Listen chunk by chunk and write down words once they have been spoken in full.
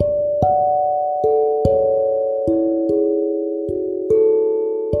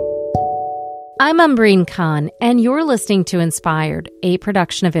I'm Umbreen Khan, and you're listening to Inspired, a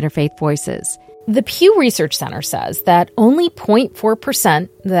production of Interfaith Voices. The Pew Research Center says that only 0.4%,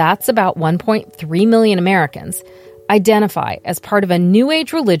 that's about 1.3 million Americans, identify as part of a New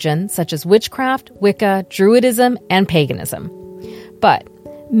Age religion such as witchcraft, Wicca, Druidism, and paganism. But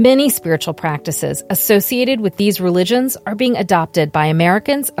many spiritual practices associated with these religions are being adopted by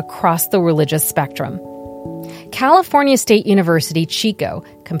Americans across the religious spectrum. California State University Chico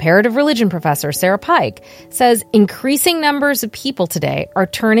comparative religion professor Sarah Pike says increasing numbers of people today are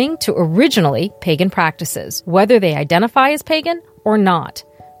turning to originally pagan practices, whether they identify as pagan or not.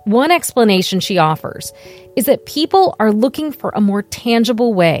 One explanation she offers is that people are looking for a more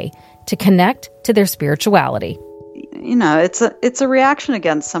tangible way to connect to their spirituality. You know, it's a reaction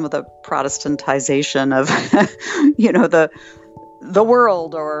against some of the Protestantization of, the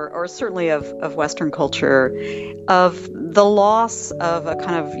world or certainly of Western culture, of the loss of a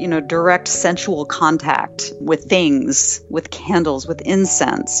kind of, direct sensual contact with things, with candles, with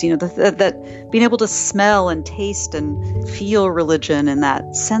incense, that being able to smell and taste and feel religion in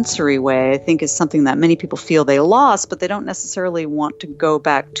that sensory way, I think is something that many people feel they lost, but they don't necessarily want to go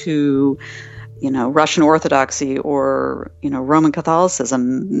back to Russian Orthodoxy or, Roman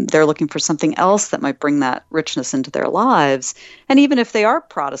Catholicism. They're looking for something else that might bring that richness into their lives. And even if they are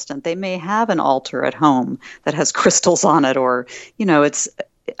Protestant, they may have an altar at home that has crystals on it or, it's,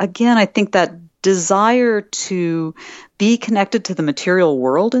 again, I think that desire to be connected to the material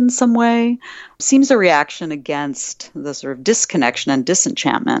world in some way seems a reaction against the sort of disconnection and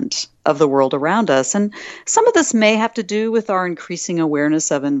disenchantment of the world around us. And some of this may have to do with our increasing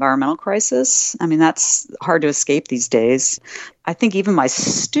awareness of environmental crisis. I mean, that's hard to escape these days. I think even my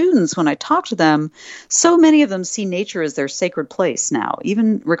students, when I talk to them, so many of them see nature as their sacred place now,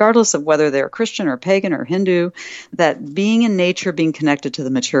 even regardless of whether they're Christian or pagan or Hindu, that being in nature, being connected to the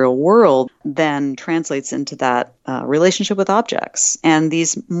material world, then translates into that relationship with objects and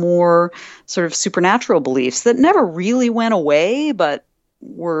these more sort of supernatural beliefs that never really went away, but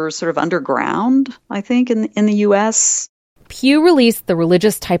were sort of underground, I think, in the U.S. Pew released the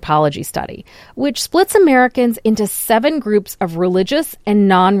Religious Typology Study, which splits Americans into 7 groups of religious and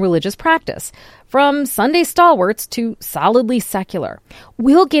non-religious practice, from Sunday stalwarts to solidly secular.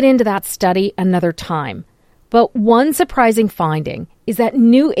 We'll get into that study another time. But one surprising finding is that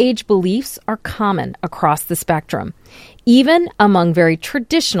New Age beliefs are common across the spectrum, even among very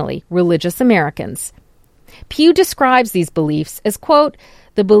traditionally religious Americans. Pew describes these beliefs as, quote,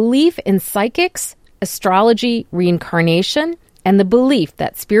 the belief in psychics, astrology, reincarnation, and the belief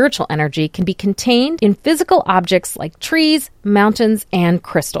that spiritual energy can be contained in physical objects like trees, mountains, and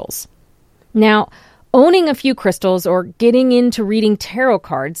crystals. Now, owning a few crystals or getting into reading tarot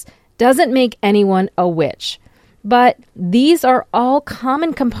cards doesn't make anyone a witch. But these are all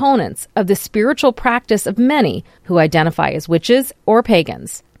common components of the spiritual practice of many who identify as witches or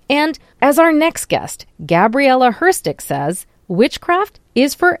pagans. And as our next guest, Gabriella Hrstic, says, witchcraft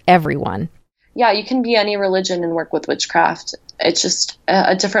is for everyone. Yeah, you can be any religion and work with witchcraft. It's just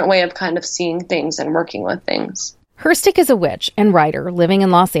a different way of kind of seeing things and working with things. Hrstic is a witch and writer living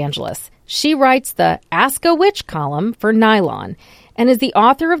in Los Angeles. She writes the Ask a Witch column for Nylon and is the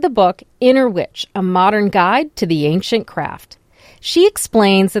author of the book Inner Witch, A Modern Guide to the Ancient Craft. She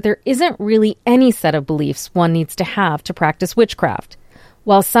explains that there isn't really any set of beliefs one needs to have to practice witchcraft.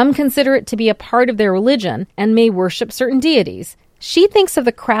 While some consider it to be a part of their religion and may worship certain deities, she thinks of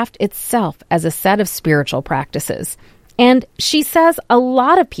the craft itself as a set of spiritual practices. And she says a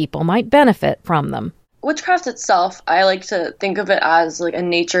lot of people might benefit from them. Witchcraft itself, I like to think of it as like a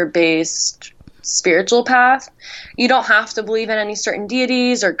nature-based spiritual path. You don't have to believe in any certain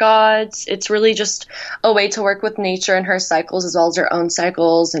deities or gods. It's really just a way to work with nature and her cycles, as well as her own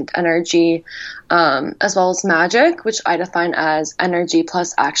cycles and energy, as well as magic, which I define as energy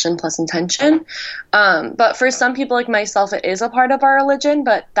plus action plus intention. But for some people like myself, it is a part of our religion,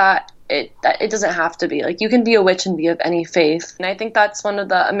 but that it doesn't have to be. Like, you can be a witch and be of any faith. And I think that's one of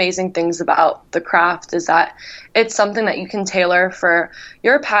the amazing things about the craft, is that it's something that you can tailor for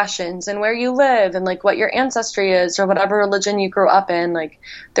your passions and where you live and like what your ancestry is or whatever religion you grew up in. Like,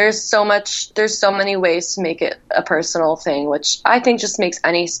 there's so many ways to make it a personal thing, which I think just makes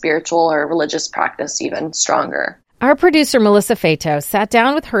any spiritual or religious practice even stronger. Our producer, Melissa Fato, sat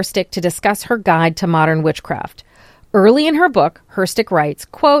down with Hrstic to discuss her guide to modern witchcraft. Early in her book, Hrstic writes,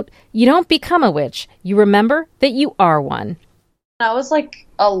 quote, "You don't become a witch. You remember that you are one." I was like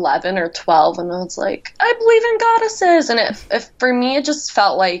 11 or 12, and I was like, I believe in goddesses. And for me, it just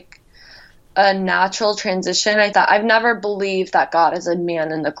felt like a natural transition. I thought, I've never believed that God is a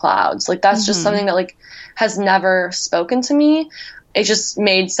man in the clouds. Like, that's just something that like has never spoken to me. it just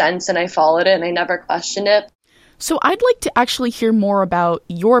made sense and I followed it and I never questioned it. So I'd like to actually hear more about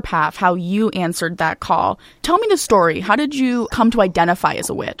your path, how you answered that call. Tell me the story. How did you come to identify as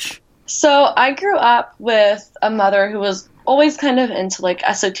a witch? So I grew up with a mother who was always kind of into like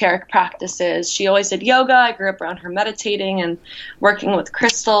esoteric practices. She always did yoga. I grew up around her meditating and working with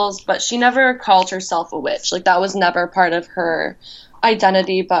crystals, but she never called herself a witch. Like that was never part of her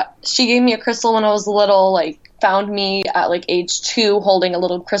identity. But she gave me a crystal when I was little, like found me at like age 2 holding a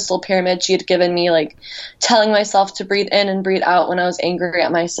little crystal pyramid she had given me, like telling myself to breathe in and breathe out when I was angry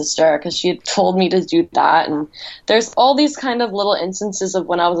at my sister because she had told me to do that. And there's all these kind of little instances of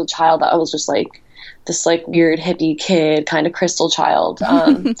when I was a child that I was just like this like weird hippie kid, kind of crystal child.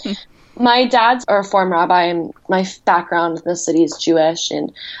 My dad's a reform rabbi and my background in the city is Jewish,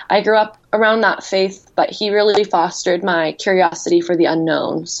 and I grew up around that faith, but he really fostered my curiosity for the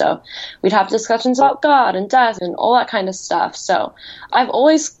unknown. So we'd have discussions about God and death and all that kind of stuff. So I've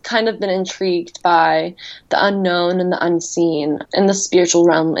always kind of been intrigued by the unknown and the unseen and the spiritual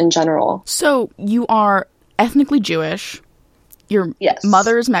realm in general. So you are ethnically Jewish. Your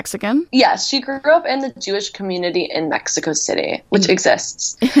mother is Mexican? Yes, she grew up in the Jewish community in Mexico City, which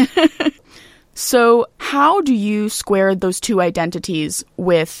exists. So how do you square those two identities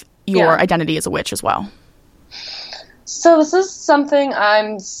with your identity as a witch as well? So this is something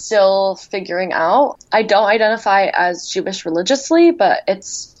I'm still figuring out. I don't identify as Jewish religiously, but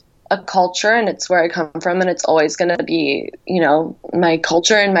it's a culture and it's where I come from, and it's always going to be, you know, my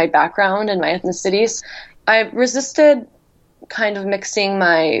culture and my background and my ethnicities. I resisted kind of mixing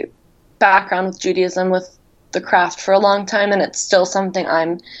my background with Judaism with the craft for a long time, and it's still something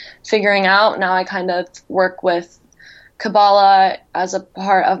I'm figuring out. Now I kind of work with Kabbalah as a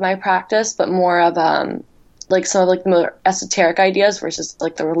part of my practice, but more of like some of like the more esoteric ideas versus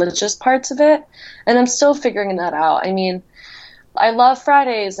like the religious parts of it. And I'm still figuring that out. I mean, I love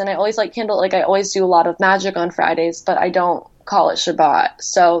Fridays and I always like candle, like I always do a lot of magic on Fridays, but I don't call it Shabbat.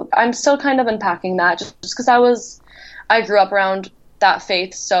 So I'm still kind of unpacking that just because I grew up around that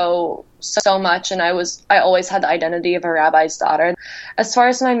faith so much, and I always had the identity of a rabbi's daughter. As far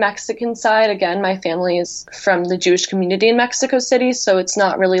as my Mexican side, again, my family is from the Jewish community in Mexico City, so it's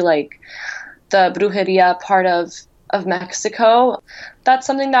not really like the brujeria part of Mexico. That's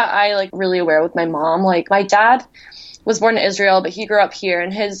something that I like really aware with my mom. Like my dad was born in Israel, but he grew up here,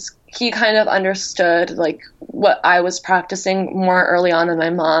 and he kind of understood like what I was practicing more early on than my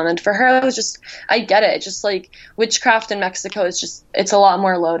mom. And for her, it was just, I get it. Just like witchcraft in Mexico is just, it's a lot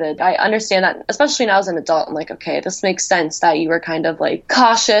more loaded. I understand that, especially now as an adult. I'm like, okay, this makes sense that you were kind of like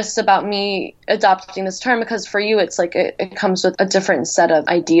cautious about me adopting this term, because for you, it's like, it comes with a different set of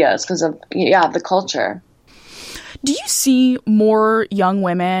ideas because of, the culture. Do you see more young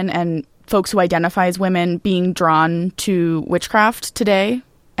women and folks who identify as women being drawn to witchcraft today?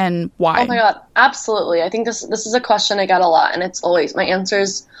 And why? Oh my God, absolutely. I think this is a question I get a lot, and it's always, my answer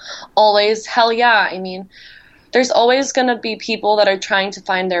is always, hell yeah. I mean, there's always going to be people that are trying to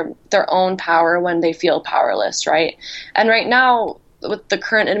find their own power when they feel powerless, right? And right now, with the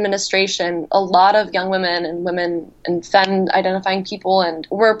current administration, a lot of young women and femme-identifying people, and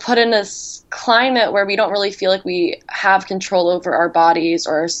we're put in this climate where we don't really feel like we have control over our bodies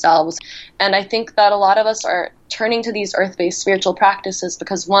or ourselves. And I think that a lot of us are turning to these earth-based spiritual practices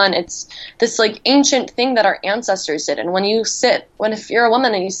because, one, it's this like ancient thing that our ancestors did. And if you're a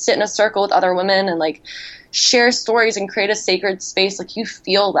woman and you sit in a circle with other women and like share stories and create a sacred space, like you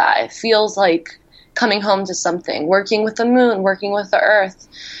feel that. It feels like coming home to something, working with the moon, working with the earth,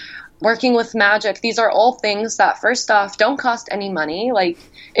 working with magic. These are all things that, first off, don't cost any money. Like,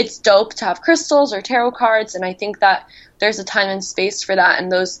 it's dope to have crystals or tarot cards, and I think that there's a time and space for that,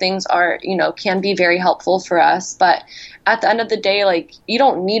 and those things are, can be very helpful for us. But at the end of the day, like, you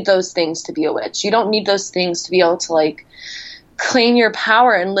don't need those things to be a witch. You don't need those things to be able to, like, claim your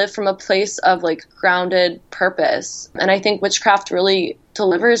power and live from a place of, like, grounded purpose. And I think witchcraft really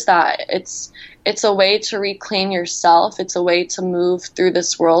delivers that. It's a way to reclaim yourself. It's a way to move through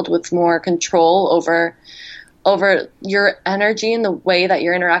this world with more control over your energy and the way that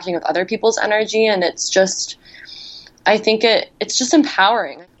you're interacting with other people's energy. And it's just, I think it's just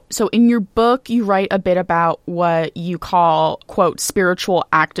empowering. So in your book, you write a bit about what you call, quote, spiritual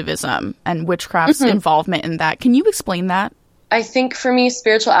activism and witchcraft's involvement in that. Can you explain that? I think for me,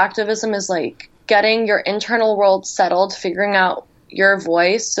 spiritual activism is like getting your internal world settled, figuring out your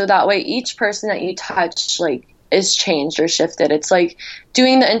voice, so that way each person that you touch like is changed or shifted. It's like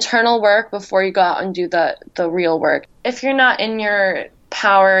doing the internal work before you go out and do the real work. If you're not in your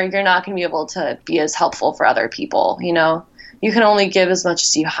power, you're not going to be able to be as helpful for other people. You can only give as much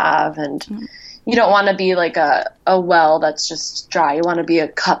as you have, and you don't want to be like a well that's just dry. You want to be a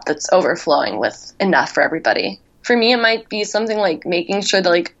cup that's overflowing with enough for everybody. For me, it might be something like making sure that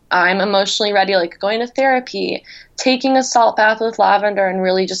like I'm emotionally ready, like going to therapy, taking a salt bath with lavender and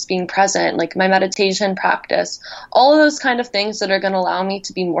really just being present, like my meditation practice, all of those kind of things that are going to allow me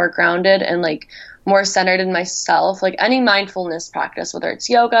to be more grounded and like more centered in myself, like any mindfulness practice, whether it's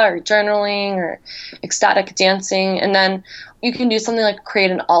yoga or journaling or ecstatic dancing. And then you can do something like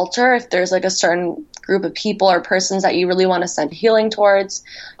create an altar if there's like a certain group of people or persons that you really want to send healing towards.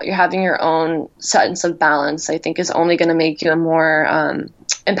 You're having your own sense of balance, I think, is only going to make you a more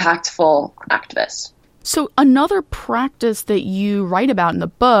impactful activist. So another practice that you write about in the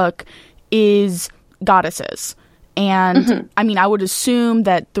book is goddesses. And I mean, I would assume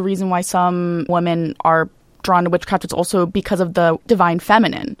that the reason why some women are drawn to witchcraft is also because of the divine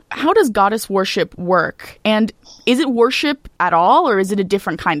feminine. How does goddess worship work? And is it worship at all, or is it a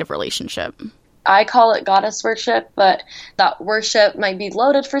different kind of relationship? I call it goddess worship, but that worship might be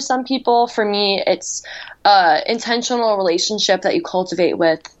loaded for some people. For me, it's an intentional relationship that you cultivate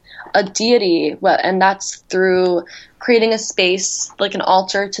with a deity, and that's through creating a space like an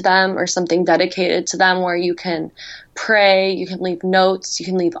altar to them or something dedicated to them where you can pray, you can leave notes, you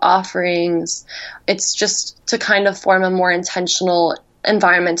can leave offerings. It's just to kind of form a more intentional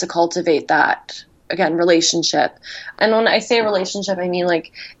environment to cultivate that, again, relationship. And when I say relationship, I mean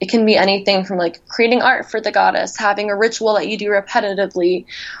like it can be anything from like creating art for the goddess, having a ritual that you do repetitively,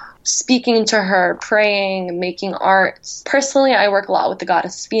 speaking to her, praying, making art. Personally, I work a lot with the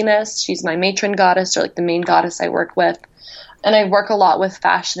goddess Venus. She's my matron goddess, or like the main goddess I work with. And I work a lot with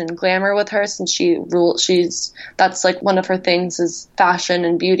fashion and glamour with her since that's like one of her things is fashion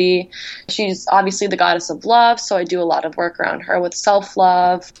and beauty. She's obviously the goddess of love, so I do a lot of work around her with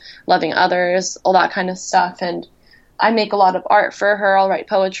self-love, loving others, all that kind of stuff. And I make a lot of art for her. I'll write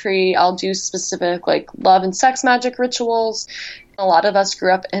poetry. I'll do specific like love and sex magic rituals. A lot of us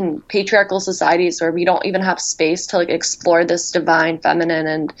grew up in patriarchal societies where we don't even have space to like explore this divine feminine,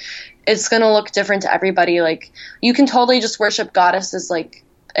 and it's going to look different to everybody. Like you can totally just worship goddesses like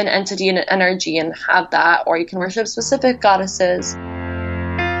an entity and an energy and have that, or you can worship specific goddesses.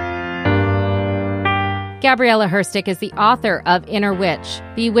 Gabriella Herstik is the author of Inner Witch,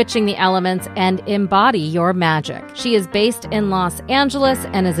 Bewitching the Elements and Embody Your Magic. She is based in Los Angeles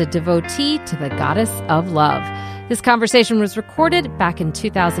and is a devotee to the goddess of love. This conversation was recorded back in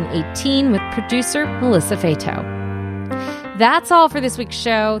 2018 with producer Melissa Fato. That's all for this week's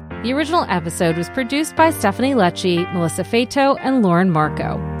show. The original episode was produced by Stephanie Lecce, Melissa Fato, and Lauren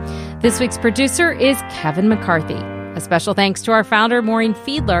Marco. This week's producer is Kevin McCarthy. A special thanks to our founder, Maureen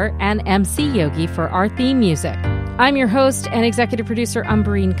Fiedler, and MC Yogi for our theme music. I'm your host and executive producer,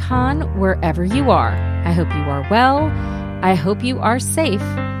 Umbreen Khan, wherever you are. I hope you are well, I hope you are safe,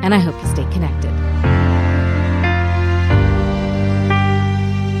 and I hope you stay connected.